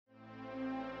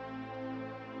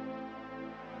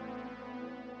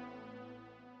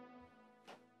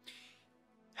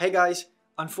Hey guys,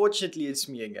 unfortunately it's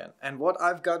me again, and what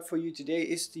I've got for you today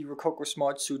is the Rokoko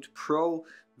Smart Suit Pro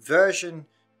version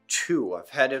 2. I've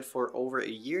had it for over a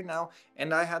year now,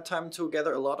 and I had time to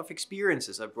gather a lot of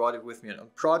experiences. I brought it with me on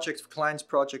projects, clients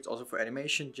projects, also for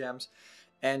animation jams.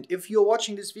 And if you're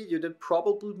watching this video, that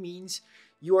probably means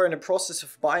you are in the process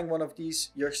of buying one of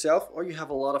these yourself, or you have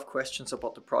a lot of questions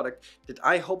about the product that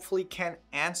I hopefully can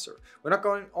answer. We're not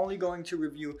only going to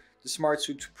review the Smart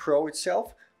Suit Pro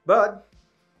itself, but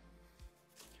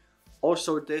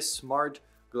also this smart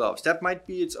gloves. That might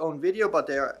be its own video, but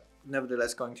they are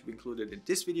nevertheless going to be included in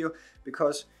this video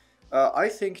because I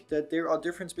think that there are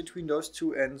differences between those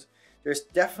two, and there's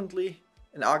definitely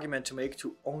an argument to make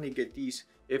to only get these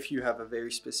if you have a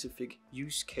very specific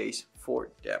use case for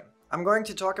them. I'm going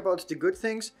to talk about the good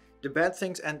things, the bad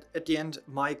things, and at the end,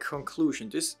 my conclusion.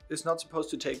 This is not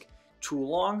supposed to take too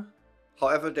long.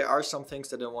 However, there are some things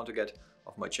that I want to get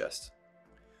off my chest.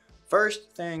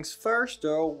 First things first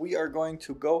though, we're going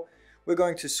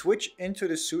to switch into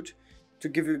the suit to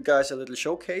give you guys a little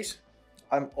showcase.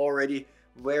 I'm already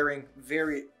wearing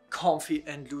very comfy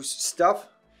and loose stuff.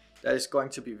 That is going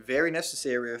to be very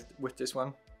necessary with this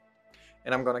one.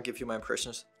 And I'm gonna give you my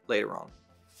impressions later on.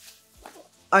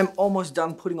 I'm almost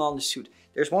done putting on the suit.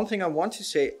 There's one thing I want to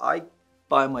say. I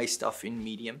buy my stuff in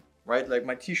medium, right? Like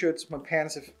my t-shirts, my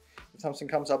pants, if something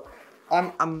comes up.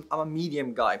 I'm a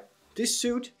medium guy. This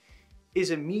suit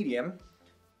is a medium,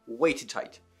 way too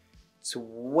tight. It's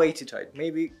way too tight.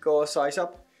 Maybe go a size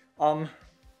up.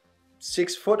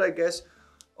 6 foot, I guess,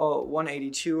 or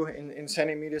 182 in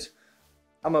centimeters.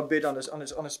 I'm a bit on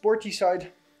a sporty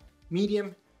side.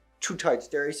 Medium, too tight.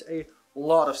 There is a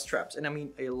lot of straps, and I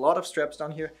mean a lot of straps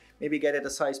down here. Maybe get it a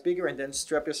size bigger and then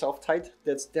strap yourself tight.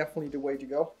 That's definitely the way to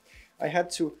go. I had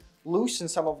to loosen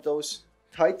some of those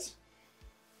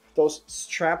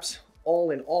straps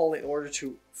all in order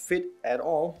to fit at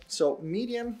all. So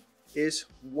medium is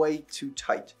way too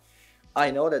tight.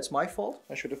 I know that's my fault.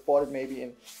 I should have bought it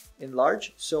maybe in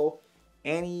large. So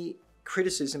any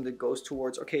criticism that goes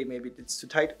towards, okay, maybe it's too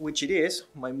tight, which it is,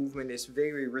 my movement is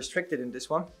very restricted in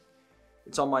this one.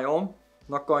 It's on my own,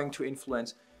 not going to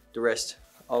influence the rest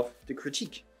of the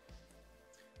critique.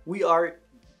 We are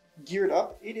geared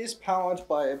up. It is powered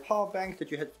by a power bank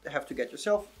that you have to get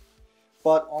yourself.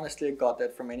 But honestly, I got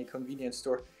that from any convenience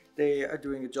store. They are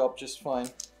doing the job just fine.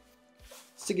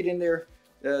 Stick it in there.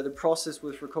 The process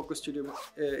with Rokoko Studio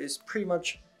is pretty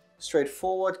much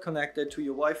straightforward. Connect that to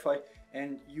your Wi-Fi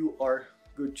and you are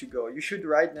good to go. You should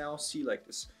right now see like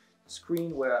this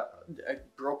screen where a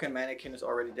broken mannequin is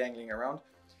already dangling around.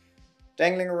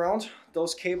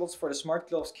 Those cables for the smart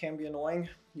gloves can be annoying.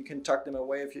 You can tuck them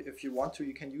away if you want to.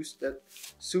 You can use that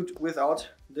suit without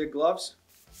the gloves.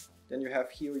 Then you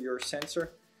have here your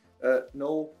sensor,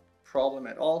 no problem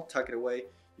at all. Tuck it away,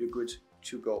 you're good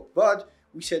to go. But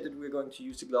we said that we're going to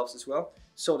use the gloves as well.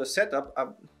 So the setup,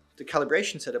 the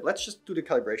calibration setup, let's just do the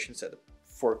calibration setup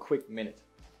for a quick minute.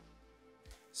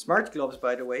 Smart gloves,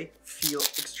 by the way, feel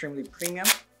extremely premium.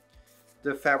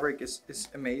 The fabric is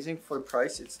amazing for the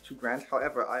price, it's $2 grand.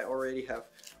 However, I already have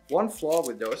one flaw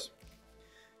with those.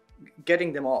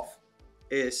 Getting them off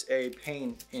is a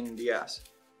pain in the ass.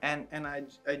 And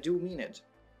I do mean it.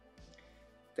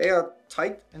 They are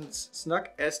tight and snug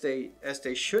as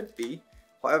they should be.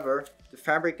 However, the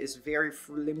fabric is very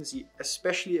flimsy,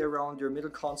 especially around your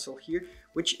middle console here,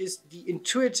 which is the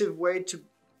intuitive way to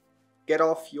get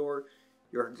off your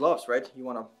gloves, right? You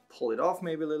want to pull it off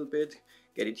maybe a little bit,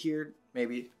 get it here,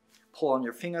 maybe pull on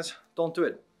your fingers. Don't do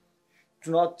it.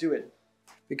 Do not do it,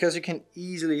 because you can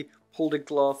easily pull the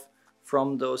glove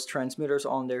from those transmitters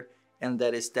on there, and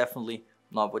that is definitely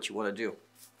not what you want to do.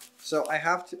 So I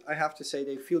have to say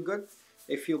they feel good.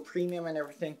 They feel premium and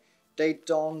everything. They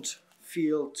don't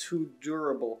feel too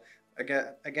durable.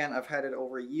 Again, I've had it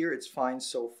over a year. It's fine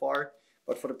so far.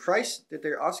 But for the price that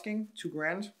they're asking, $2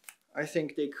 grand, I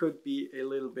think they could be a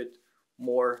little bit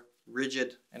more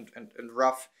rigid and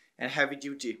rough and heavy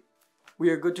duty. We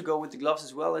are good to go with the gloves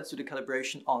as well. Let's do the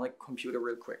calibration on the computer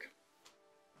real quick.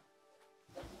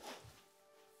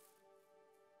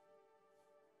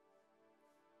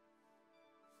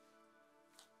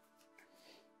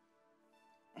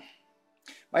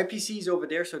 My PC is over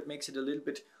there, so it makes it a little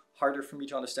bit harder for me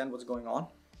to understand what's going on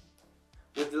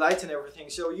with the lights and everything.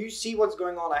 So you see what's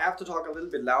going on. I have to talk a little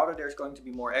bit louder. There's going to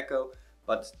be more echo,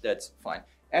 but that's fine.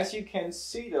 As you can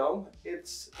see though,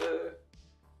 it's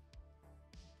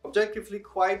objectively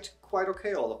quite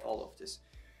okay, all of this.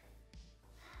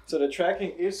 So the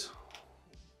tracking is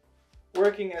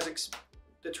working as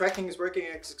expected.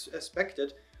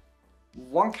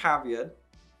 One caveat: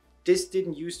 this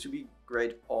didn't used to be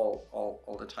great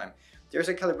all the time. There's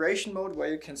a calibration mode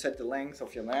where you can set the length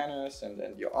of your manus and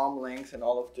then your arm length and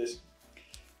all of this.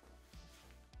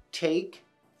 Take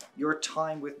your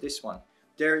time with this one.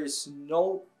 There is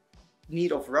no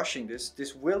need of rushing this.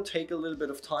 This will take a little bit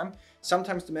of time.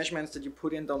 Sometimes the measurements that you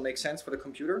put in don't make sense for the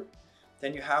computer.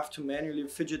 Then you have to manually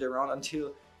fidget around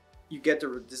until you get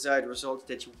the desired results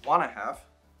that you want to have.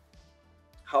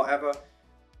 However,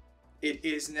 it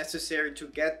is necessary to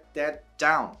get that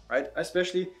down, right?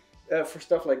 Especially for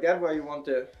stuff like that where you want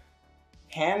the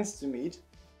hands to meet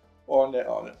on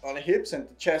the hips and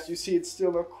the chest. You see it's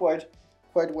still not quite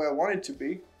where I want it to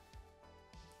be.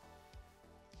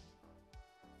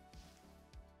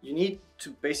 You need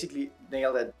to basically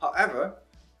nail that. However,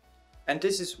 and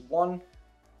this is one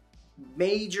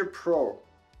major pro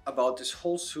about this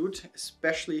whole suit,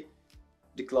 especially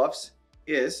the gloves,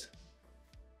 is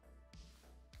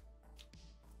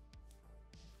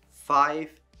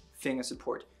 5-finger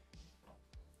support.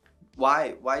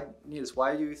 Why, Niels?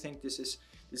 Why do you think this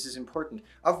is important?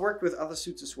 I've worked with other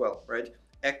suits as well, right?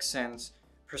 Accents,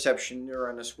 Perception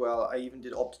Neuron as well. I even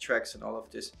did Optitrax and all of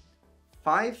this.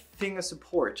 5-finger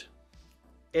support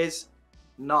is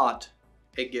not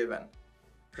a given.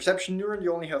 Perception Neuron,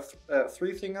 you only have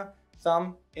 3-finger,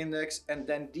 thumb, index, and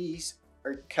then these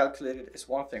are calculated as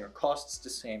 1 finger. Costs the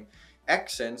same.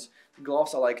 Accents, the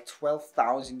gloves are like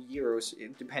 12,000 euros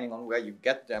depending on where you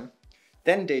get them.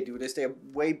 Then they do this. They are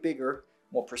way bigger,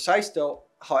 more precise though.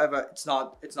 However, it's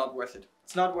not worth it.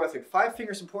 It's not worth it.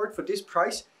 5-finger support for this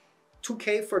price,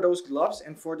 2K for those gloves,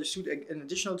 and for the suit an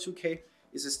additional 2K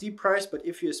is a steep price. But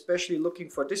if you're especially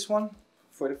looking for this one,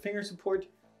 for the finger support,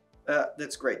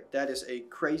 that's great. That is a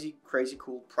crazy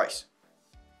cool price.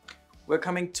 We're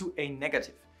coming to a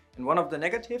negative, and one of the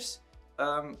negatives,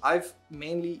 I'm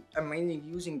mainly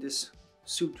using this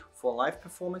suit for live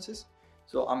performances.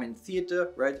 So I'm in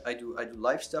theater, right? I do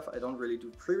live stuff. I don't really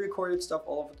do pre-recorded stuff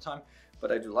all of the time, but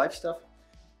I do live stuff.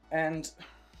 And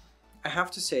I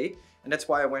have to say, and that's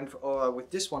why I went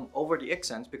with this one over the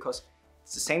Accents, because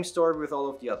it's the same story with all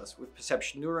of the others, with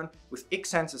Perception Neuron, with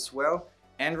Accents as well,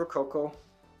 and Rokoko.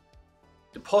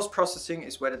 The post-processing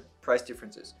is where the price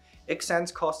difference is.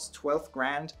 Accents costs 12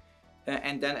 grand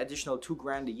and then additional 2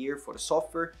 grand a year for the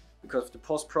software because of the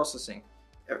post-processing.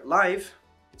 Live,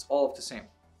 it's all of the same.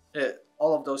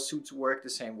 All of those suits work the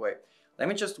same way. Let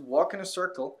me just walk in a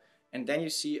circle and then you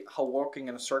see how walking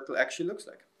in a circle actually looks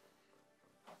like.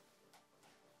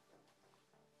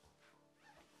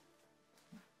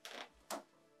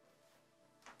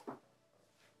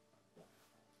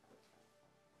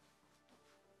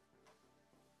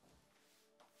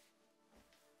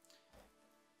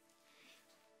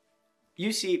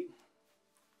 You see,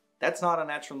 that's not a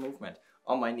natural movement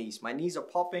on my knees. My knees are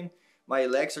popping, my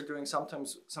legs are doing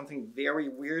sometimes something very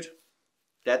weird.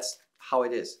 That's how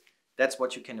it is. That's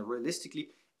what you can realistically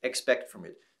expect from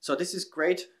it. So this is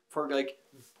great for like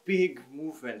big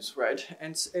movements, right?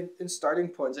 And starting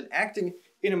points. And acting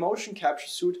in a motion capture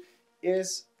suit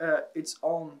is its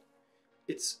own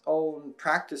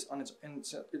practice on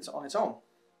its own.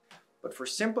 But for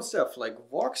simple stuff like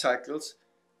walk cycles,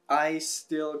 I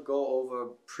still go over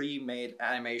pre-made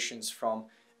animations from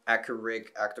Accurig,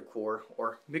 Actorcore,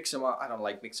 or Mixamo. I don't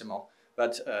like Mixamo,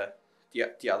 but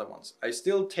the other ones. I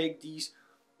still take these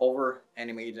over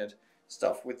animated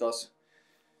stuff with those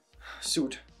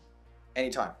suit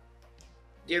anytime.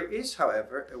 There is,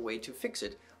 however, a way to fix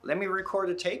it. Let me record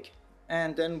a take,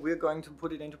 and then we're going to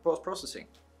put it into post-processing.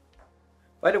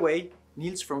 By the way,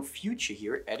 Niels from Future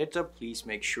here, editor, please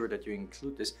make sure that you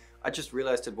include this. I just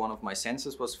realized that one of my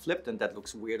sensors was flipped and that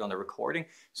looks weird on the recording.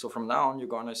 So from now on, you're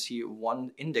gonna see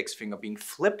one index finger being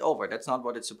flipped over. That's not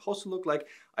what it's supposed to look like.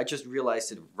 I just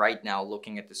realized it right now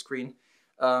looking at the screen.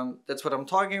 That's what I'm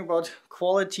talking about.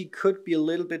 Quality could be a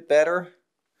little bit better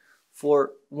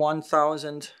for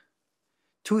 1,000,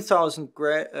 2,000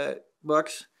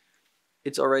 bucks.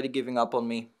 It's already giving up on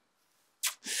me.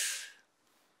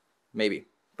 Maybe,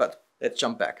 but let's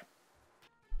jump back.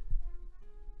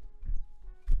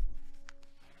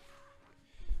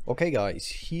 Okay guys,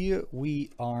 here we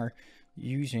are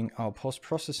using our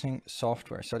post-processing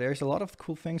software. So there's a lot of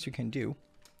cool things you can do.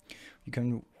 You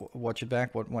can watch it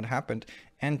back, what happened.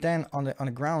 And then on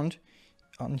the ground,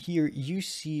 on here, you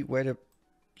see where the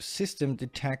system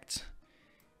detects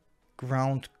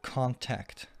ground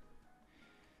contact.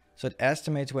 So it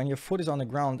estimates when your foot is on the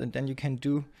ground, and then you can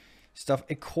do stuff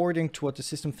according to what the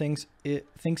system thinks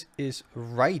is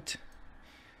right.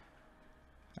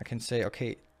 I can say,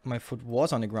 okay, my foot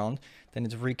was on the ground, then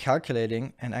it's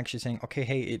recalculating and actually saying, okay,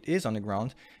 hey, it is on the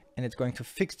ground, and it's going to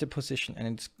fix the position and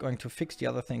it's going to fix the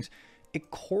other things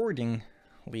accordingly.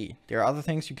 There are other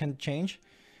things you can change,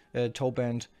 toe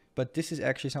bend, but this is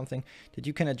actually something that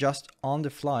you can adjust on the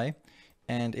fly,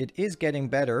 and it is getting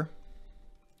better.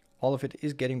 All of it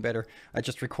is getting better. I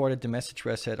just recorded the message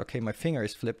where I said, okay, my finger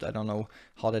is flipped. I don't know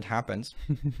how that happens.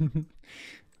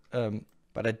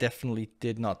 But I definitely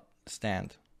did not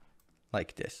stand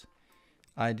like this.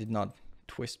 I did not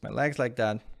twist my legs like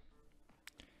that.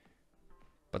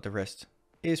 But the rest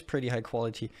is pretty high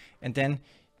quality. And then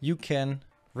you can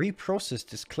reprocess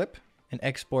this clip and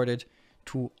export it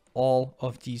to all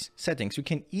of these settings. You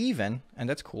can even, and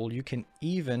that's cool, you can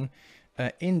even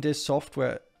in this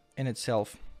software in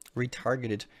itself retarget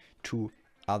it to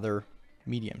other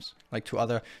mediums, like to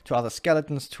other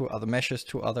skeletons, to other meshes,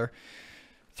 to other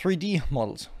 3D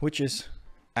models, which is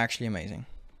actually amazing.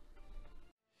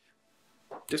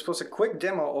 This was a quick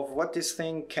demo of what this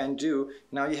thing can do.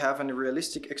 Now you have a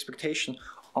realistic expectation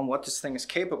on what this thing is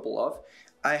capable of.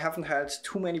 I haven't had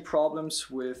too many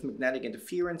problems with magnetic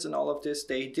interference and all of this.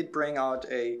 They did bring out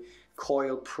a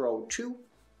Coil Pro 2.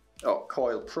 Oh,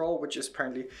 Coil Pro, which is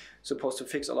apparently supposed to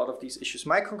fix a lot of these issues.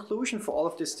 My conclusion for all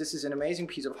of this is an amazing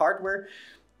piece of hardware,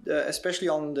 especially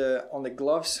on the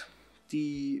gloves.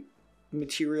 The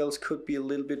materials could be a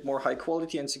little bit more high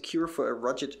quality and secure for a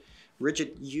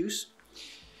rigid use.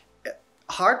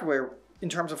 Hardware, in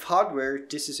terms of hardware,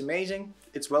 this is amazing.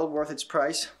 It's well worth its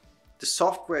price. The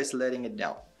software is letting it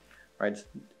down, right?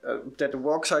 That the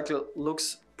work cycle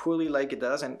looks poorly like it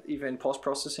does, and even in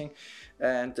post-processing,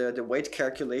 and the weight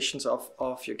calculations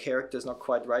of your character is not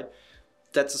quite right.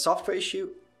 That's a software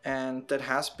issue, and that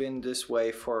has been this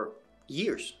way for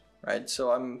years, right?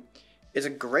 So it's a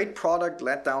great product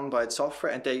let down by its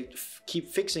software, and they keep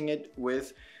fixing it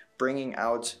with bringing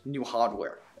out new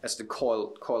hardware as the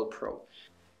Coil Pro.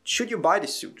 Should you buy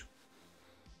this suit?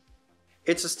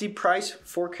 It's a steep price,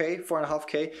 4K,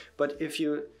 4.5K, but if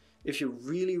you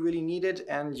really need it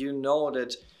and you know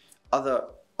that other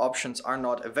options are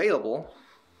not available,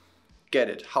 get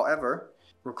it. However,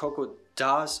 Rokoko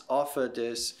does offer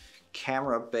this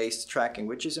camera-based tracking,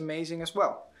 which is amazing as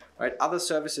well, right? Other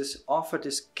services offer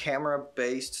this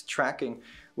camera-based tracking,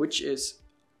 which is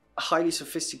highly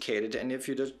sophisticated, and if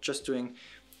you're just doing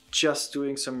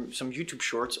some YouTube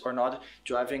shorts or not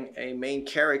driving a main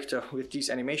character with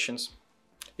these animations,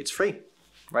 it's free,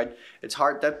 right? It's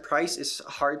hard, that price is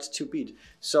hard to beat.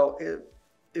 So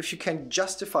if you can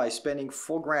justify spending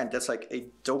 $4 grand, that's like a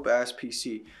dope ass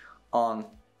PC on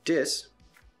this,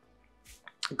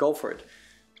 go for it.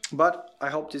 But I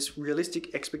hope this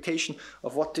realistic expectation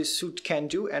of what this suit can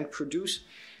do and produce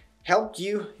helped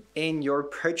you in your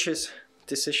purchase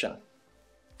decision.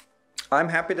 I'm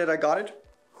happy that I got it.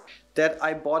 That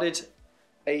I bought it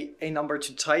a number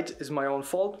too tight is my own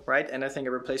fault, right? And I think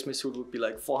a replacement suit would be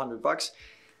like 400 bucks.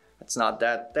 It's not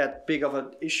that big of an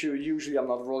issue. Usually I'm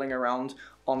not rolling around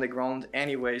on the ground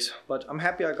anyways, but I'm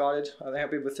happy I got it. I'm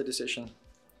happy with the decision.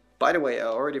 By the way, I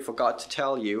already forgot to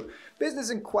tell you, business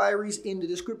inquiries in the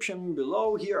description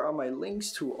below. Here are my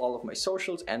links to all of my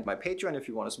socials and my Patreon if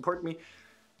you want to support me.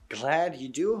 Glad you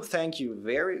do. Thank you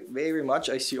very, very much.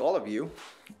 I see all of you.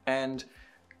 And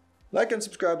like and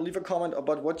subscribe, leave a comment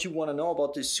about what you want to know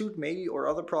about this suit maybe or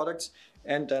other products.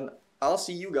 And then I'll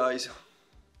see you guys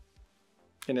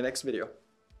in the next video.